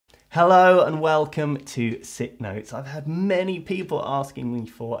Hello and welcome to Sick Notes. I've had many people asking me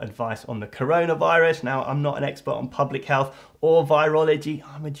for advice on the coronavirus. Now, I'm not an expert on public health or virology.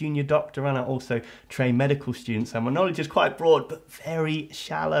 I'm a junior doctor and I also train medical students, and my knowledge is quite broad but very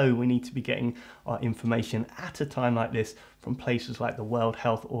shallow. We need to be getting our information at a time like this from places like the World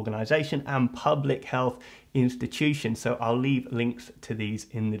Health Organization and public health institutions. So I'll leave links to these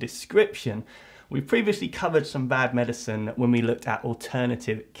in the description. We previously covered some bad medicine when we looked at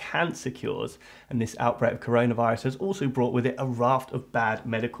alternative cancer cures, and this outbreak of coronavirus has also brought with it a raft of bad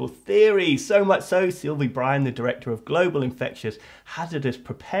medical theories. So much so, Sylvie Bryan, the Director of Global Infectious Hazardous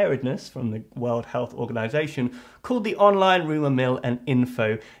Preparedness from the World Health Organization, called the online rumour mill an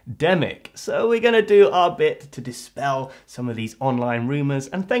infodemic. So we're going to do our bit to dispel some of these online rumours,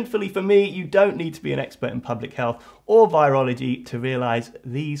 and thankfully for me, you don't need to be an expert in public health or virology to realise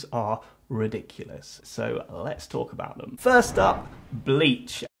these are ridiculous. So let's talk about them. First up,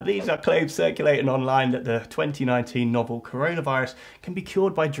 Bleach. These are claims circulating online that the 2019 novel coronavirus can be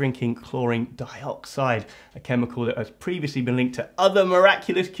cured by drinking chlorine dioxide, a chemical that has previously been linked to other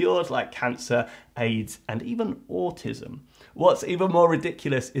miraculous cures like cancer, AIDS, and even autism. What's even more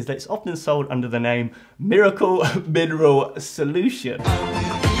ridiculous is that it's often sold under the name Miracle Mineral Solution.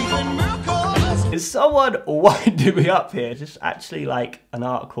 Is someone winding me up here? Just actually like an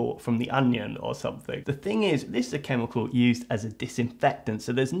article from The Onion or something. The thing is, this is a chemical used as a disinfectant,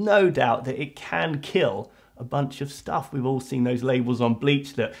 so there's no doubt that it can kill a bunch of stuff. We've all seen those labels on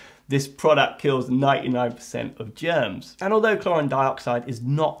bleach that this product kills 99% of germs. And although chlorine dioxide is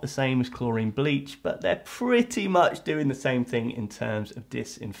not the same as chlorine bleach, but they're pretty much doing the same thing in terms of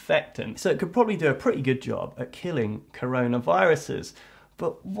disinfectant. So it could probably do a pretty good job at killing coronaviruses.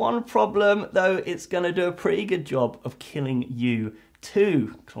 But one problem, though, it's going to do a pretty good job of killing you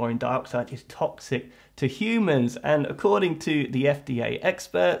too. Chlorine dioxide is toxic to humans, and according to the FDA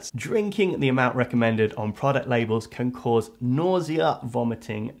experts, drinking the amount recommended on product labels can cause nausea,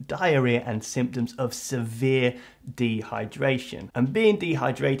 vomiting, diarrhea, and symptoms of severe dehydration. And being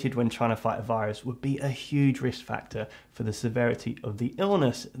dehydrated when trying to fight a virus would be a huge risk factor for the severity of the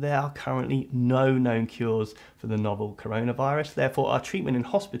illness. There are currently no known cures for the novel coronavirus. Therefore, our treatment in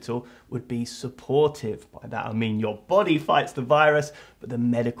hospital would be supportive. By that I mean your body fights the virus, but the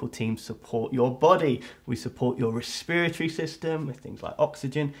medical team support your body. We support your respiratory system with things like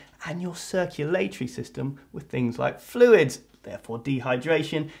oxygen and your circulatory system with things like fluids. Therefore,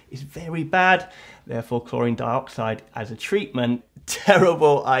 dehydration is very bad. Therefore, chlorine dioxide as a treatment,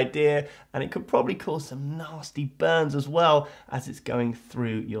 terrible idea, and it could probably cause some nasty burns as well as it's going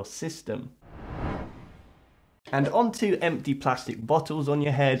through your system. And onto empty plastic bottles on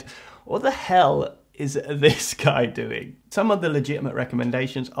your head. What the hell is this guy doing? Some of the legitimate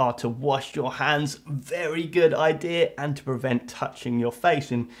recommendations are to wash your hands, very good idea, and to prevent touching your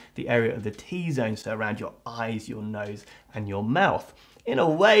face in the area of the T-zone, so around your eyes, your nose, and your mouth. In a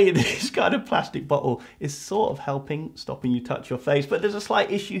way, this kind of plastic bottle is sort of helping, stopping you touch your face, but there's a slight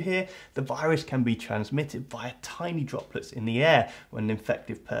issue here. The virus can be transmitted via tiny droplets in the air when an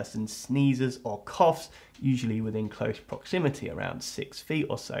infected person sneezes or coughs, usually within close proximity, around 6 feet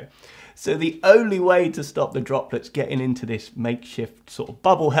or so. So the only way to stop the droplets getting into this makeshift sort of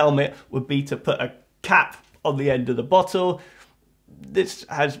bubble helmet would be to put a cap on the end of the bottle. This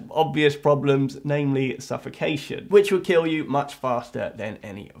has obvious problems, namely suffocation, which would kill you much faster than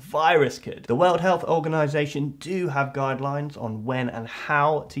any virus could. The World Health Organization do have guidelines on when and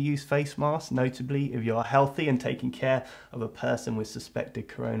how to use face masks, notably if you are healthy and taking care of a person with suspected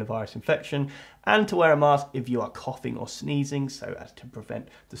coronavirus infection, and to wear a mask if you are coughing or sneezing so as to prevent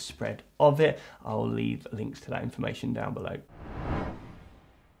the spread of it. I'll leave links to that information down below.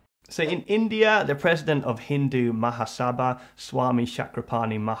 So in India, the president of Hindu Mahasabha, Swami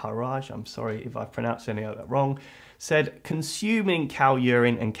Chakrapani Maharaj, I'm sorry if I pronounced any of that wrong, said consuming cow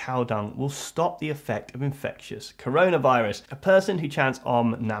urine and cow dung will stop the effect of infectious coronavirus. A person who chants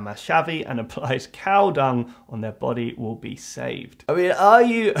Om Namah Shavi and applies cow dung on their body will be saved. I mean, are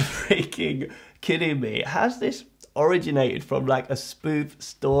you freaking kidding me? Has this originated from like a spoof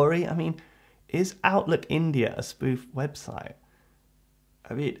story? I mean, is Outlook India a spoof website?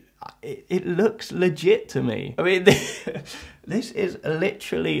 I mean, it looks legit to me. I mean, this is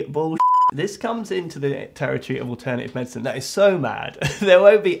literally bullshit. This comes into the territory of alternative medicine that is so mad, there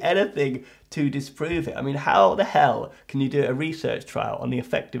won't be anything to disprove it. I mean, how the hell can you do a research trial on the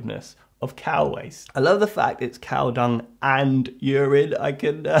effectiveness of cow waste? I love the fact it's cow dung and urine. I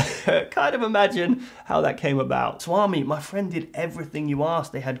can kind of imagine how that came about. Swami, my friend did everything you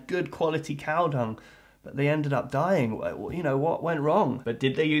asked. They had good quality cow dung, but they ended up dying. You know, what went wrong? But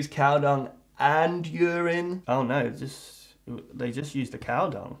did they use cow dung and urine? Oh no, just They just used the cow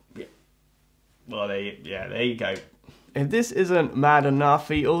dung. Yeah. Well, there you go. If this isn't mad enough,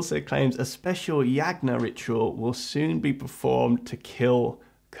 he also claims a special yagna ritual will soon be performed to kill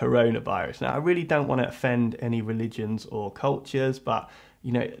coronavirus. Now, I really don't want to offend any religions or cultures, but,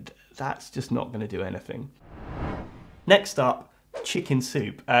 you know, that's just not going to do anything. Next up, chicken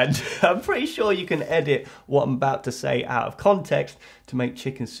soup. And I'm pretty sure you can edit what I'm about to say out of context to make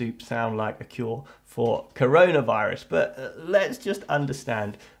chicken soup sound like a cure for coronavirus. But let's just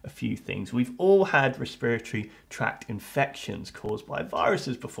understand a few things. We've all had respiratory tract infections caused by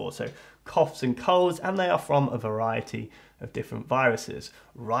viruses before, so coughs and colds, and they are from a variety of different viruses.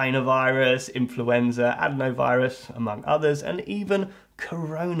 Rhinovirus, influenza, adenovirus, among others, and even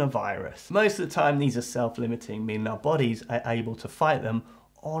coronavirus. Most of the time these are self-limiting, meaning our bodies are able to fight them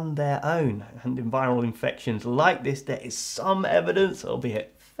on their own. And in viral infections like this, there is some evidence,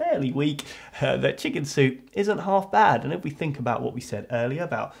 albeit fairly weak, that chicken soup isn't half bad. And if we think about what we said earlier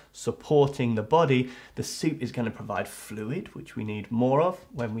about supporting the body, the soup is going to provide fluid, which we need more of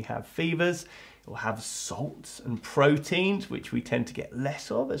when we have fevers. It will have salts and proteins, which we tend to get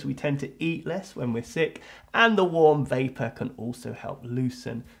less of as we tend to eat less when we're sick. And the warm vapor can also help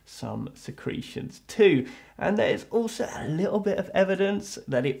loosen some secretions too. And there is also a little bit of evidence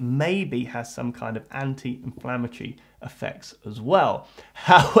that it maybe has some kind of anti-inflammatory effects as well.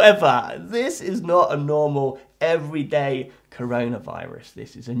 However, this is not a normal everyday coronavirus.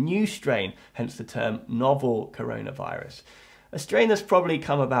 This is a new strain, hence the term novel coronavirus. A strain that's probably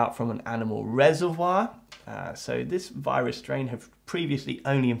come about from an animal reservoir. So this virus strain have previously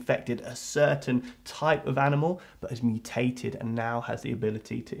only infected a certain type of animal, but has mutated and now has the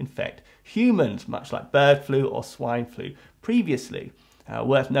ability to infect humans, much like bird flu or swine flu previously.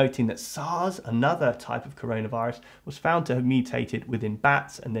 Worth noting that SARS, another type of coronavirus, was found to have mutated within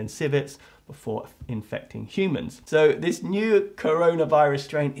bats and then civets before infecting humans. So this new coronavirus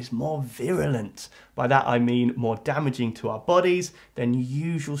strain is more virulent. By that I mean more damaging to our bodies than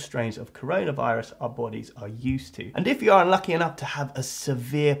usual strains of coronavirus our bodies are used to. And if you are unlucky enough to have a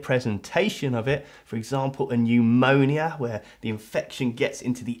severe presentation of it, for example a pneumonia where the infection gets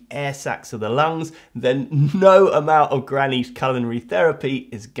into the air sacs of the lungs, then no amount of granny's culinary therapy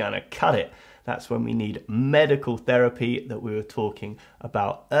is gonna cut it. That's when we need medical therapy that we were talking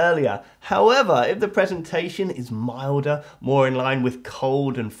about earlier. However, if the presentation is milder, more in line with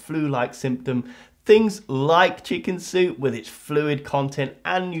cold and flu-like symptom, things like chicken soup with its fluid content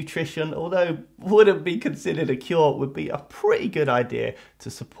and nutrition, although wouldn't be considered a cure, would be a pretty good idea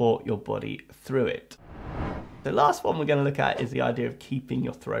to support your body through it. The last one we're going to look at is the idea of keeping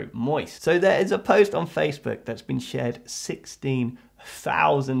your throat moist. So there is a post on Facebook that's been shared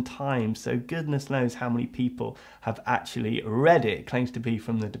 16,000 times, so goodness knows how many people have actually read it. It claims to be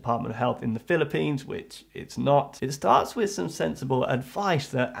from the Department of Health in the Philippines, which it's not. It starts with some sensible advice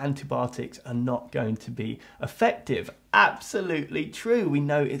that antibiotics are not going to be effective. Absolutely true. We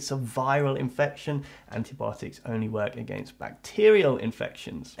know it's a viral infection. Antibiotics only work against bacterial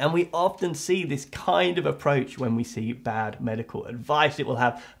infections. And we often see this kind of approach when we see bad medical advice. It will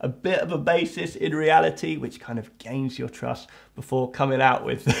have a bit of a basis in reality, which kind of gains your trust before coming out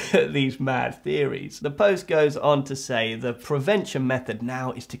with these mad theories. The post goes on to say the prevention method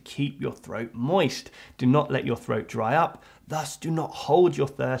now is to keep your throat moist. Do not let your throat dry up. Thus, do not hold your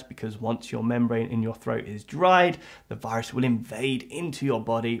thirst, because once your membrane in your throat is dried, the virus will invade into your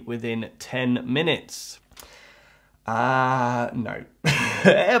body within 10 minutes. No.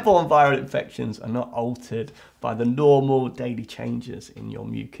 Airborne viral infections are not altered by the normal daily changes in your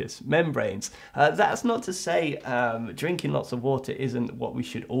mucous membranes. That's not to say drinking lots of water isn't what we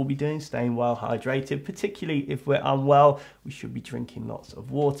should all be doing, staying well hydrated, particularly if we're unwell, we should be drinking lots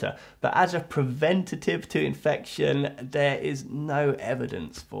of water. But as a preventative to infection, there is no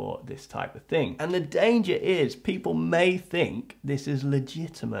evidence for this type of thing. And the danger is people may think this is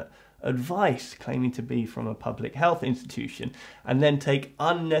legitimate advice, claiming to be from a public health institution, and then take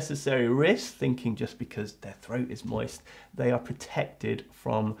unnecessary risks, thinking just because their throat is moist, they are protected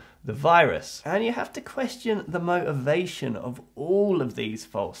from the virus. And you have to question the motivation of all of these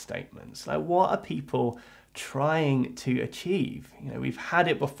false statements. Like, what are people trying to achieve? You know, we've had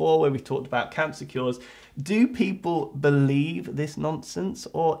it before where we've talked about cancer cures. Do people believe this nonsense,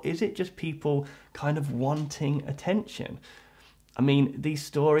 or is it just people kind of wanting attention? I mean, these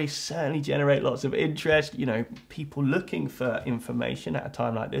stories certainly generate lots of interest, you know, people looking for information at a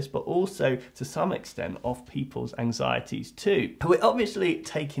time like this, but also to some extent off people's anxieties too. We're obviously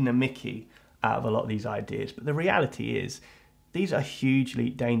taking the mickey out of a lot of these ideas, but the reality is These are hugely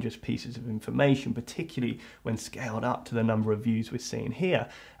dangerous pieces of information, particularly when scaled up to the number of views we're seeing here.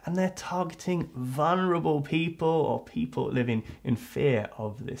 And they're targeting vulnerable people or people living in fear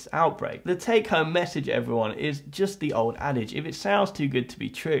of this outbreak. The take-home message, everyone, is just the old adage. If it sounds too good to be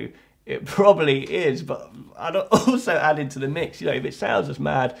true, it probably is, but I'd also add into the mix, you know, if it sounds as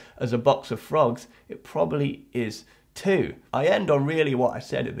mad as a box of frogs, it probably is too. I end on really what I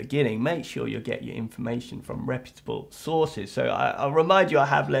said at the beginning. Make sure you get your information from reputable sources. So I'll remind you, I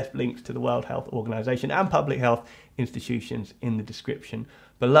have left links to the World Health Organization and public health institutions in the description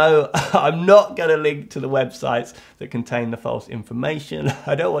below. I'm not going to link to the websites that contain the false information.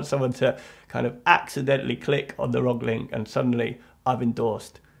 I don't want someone to kind of accidentally click on the wrong link and suddenly I've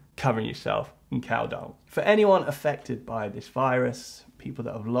endorsed covering yourself in cow dung. For anyone affected by this virus, people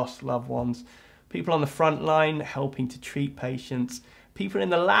that have lost loved ones, people on the front line helping to treat patients, people in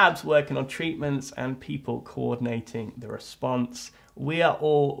the labs working on treatments, and people coordinating the response, we are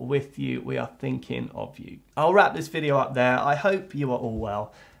all with you. We are thinking of you. I'll wrap this video up there. I hope you are all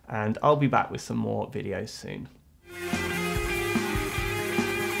well, and I'll be back with some more videos soon.